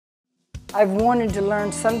I've wanted to learn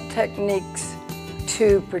some techniques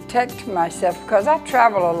to protect myself because I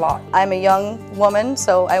travel a lot. I'm a young woman,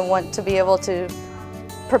 so I want to be able to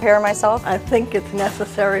prepare myself. I think it's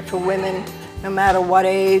necessary for women, no matter what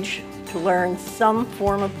age, to learn some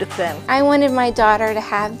form of defense. I wanted my daughter to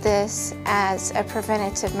have this as a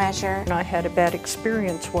preventative measure. I had a bad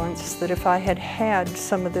experience once that if I had had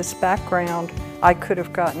some of this background, I could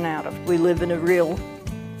have gotten out of. We live in a real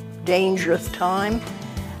dangerous time,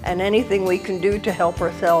 and anything we can do to help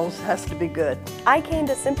ourselves has to be good. I came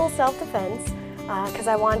to simple self-defense because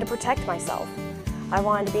I wanted to protect myself. I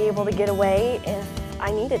wanted to be able to get away if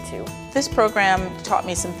I needed to. This program taught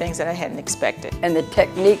me some things that I hadn't expected. And the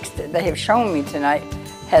techniques that they have shown me tonight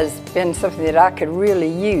has been something that I could really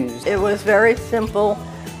use. It was very simple,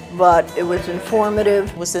 but it was informative.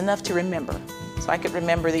 It was enough to remember, so I could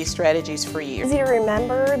remember these strategies for years. Easy to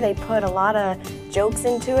remember. They put a lot of jokes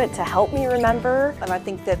into it to help me remember. And I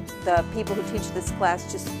think that the people who teach this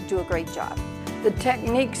class just do a great job. The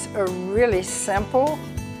techniques are really simple,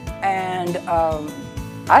 and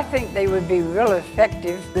I think they would be real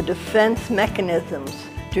effective. The defense mechanisms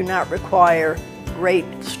do not require great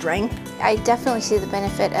strength. I definitely see the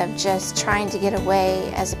benefit of just trying to get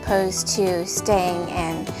away as opposed to staying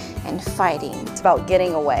and fighting. It's about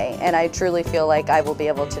getting away, and I truly feel like I will be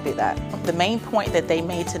able to do that. The main point that they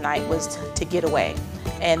made tonight was to get away.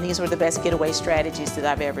 And these were the best getaway strategies that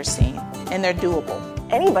I've ever seen. And they're doable.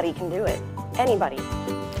 Anybody can do it. Anybody.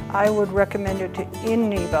 I would recommend it to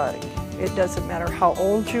anybody. It doesn't matter how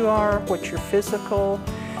old you are, what your physical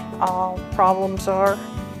problems are,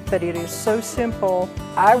 but it is so simple.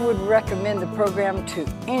 I would recommend the program to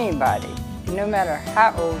anybody, no matter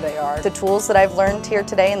how old they are. The tools that I've learned here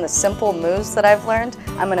today and the simple moves that I've learned,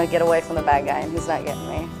 I'm going to get away from the bad guy and he's not getting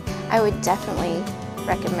me. I would definitely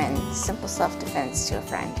recommend simple self-defense to a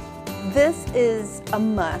friend. This is a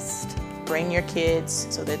must. Bring your kids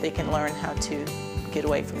so that they can learn how to get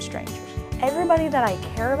away from strangers. Everybody that I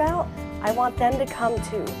care about, I want them to come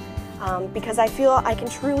too, because I feel I can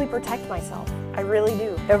truly protect myself. I really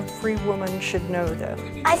do. Every woman should know that.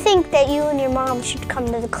 I think that you and your mom should come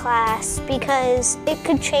to the class because it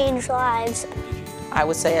could change lives. I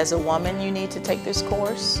would say as a woman, you need to take this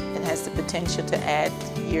course. It has the potential to add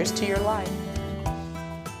years to your life.